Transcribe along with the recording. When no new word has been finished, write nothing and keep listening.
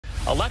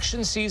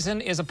Election season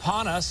is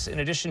upon us. In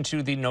addition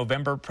to the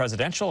November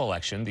presidential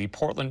election, the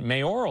Portland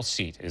mayoral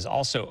seat is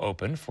also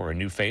open for a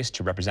new face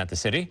to represent the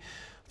city.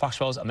 Fox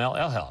 12's Amel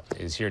Elhel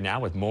is here now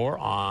with more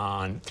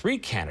on three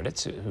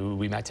candidates who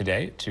we met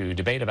today to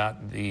debate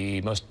about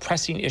the most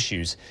pressing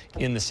issues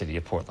in the city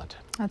of Portland.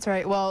 That's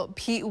right. Well,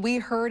 Pete, we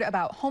heard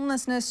about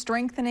homelessness,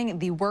 strengthening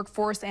the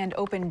workforce, and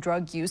open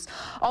drug use.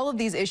 All of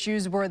these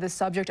issues were the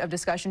subject of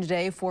discussion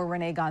today for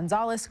Rene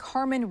Gonzalez,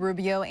 Carmen,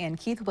 Rubio, and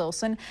Keith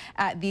Wilson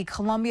at the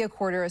Columbia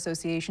Quarter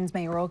Association's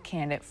Mayoral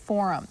Candidate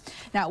Forum.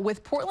 Now,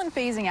 with Portland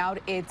phasing out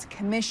its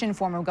commission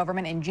form of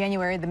government in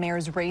January, the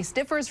mayor's race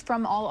differs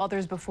from all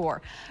others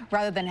before.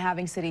 Rather than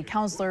having city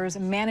councilors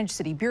manage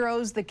city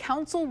bureaus, the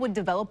council would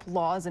develop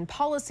laws and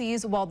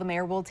policies while the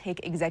mayor will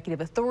take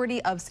executive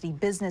authority of city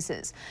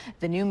businesses.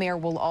 The new mayor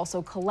will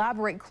also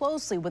collaborate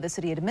closely with the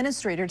city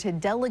administrator to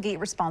delegate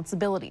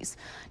responsibilities.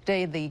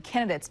 Today, the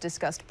candidates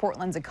discussed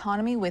Portland's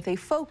economy with a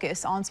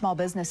focus on small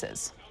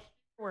businesses.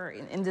 We're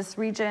in this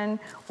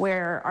region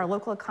where our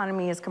local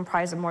economy is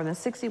comprised of more than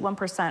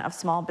 61% of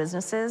small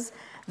businesses.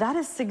 That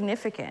is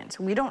significant.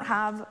 We don't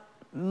have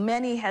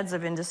many heads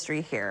of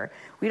industry here.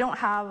 We don't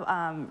have,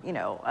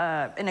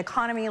 an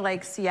economy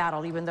like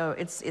Seattle, even though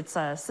it's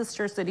a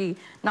sister city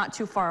not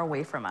too far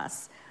away from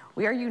us.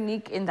 We are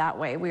unique in that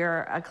way. We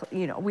are,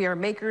 we are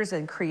makers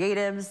and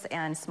creatives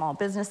and small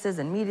businesses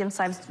and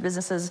medium-sized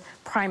businesses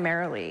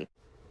primarily.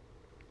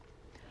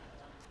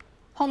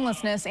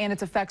 Homelessness and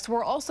its effects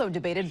were also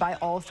debated by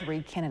all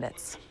three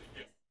candidates.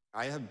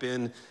 I have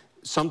been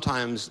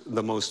sometimes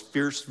the most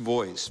fierce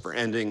voice for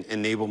ending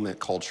enablement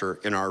culture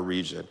in our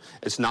region.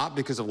 It's not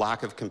because of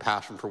lack of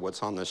compassion for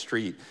what's on the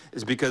street.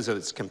 It's because of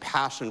its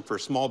compassion for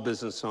small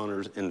business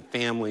owners and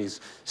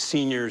families,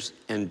 seniors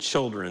and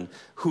children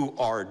who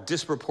are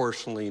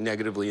disproportionately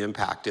negatively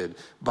impacted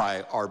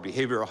by our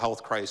behavioral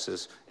health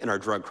crisis and our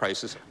drug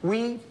crisis.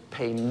 We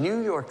pay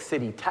New York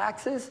City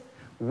taxes.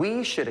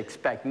 We should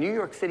expect New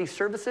York City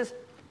services,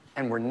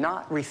 and we're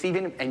not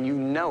receiving them, and you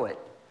know it.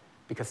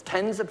 Because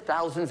tens of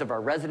thousands of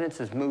our residents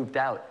have moved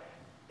out.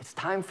 It's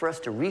time for us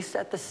to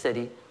reset the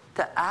city,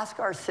 to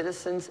ask our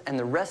citizens and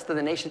the rest of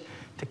the nation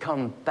to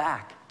come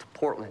back to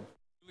Portland.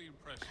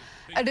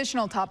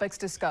 Additional topics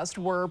discussed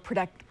were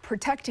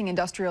protecting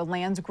industrial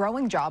lands,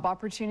 growing job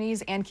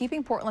opportunities, and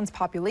keeping Portland's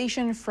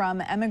population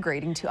from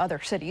emigrating to other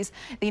cities.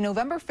 The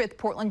November 5th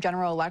Portland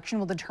general election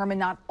will determine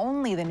not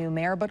only the new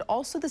mayor, but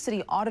also the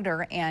city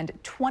auditor and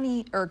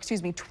 12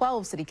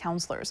 city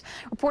councilors.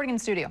 Reporting in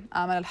studio,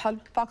 Amel Elhel,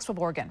 Fox 12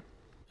 Oregon.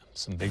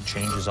 Some big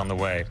changes on the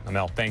way.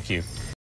 Amel, thank you.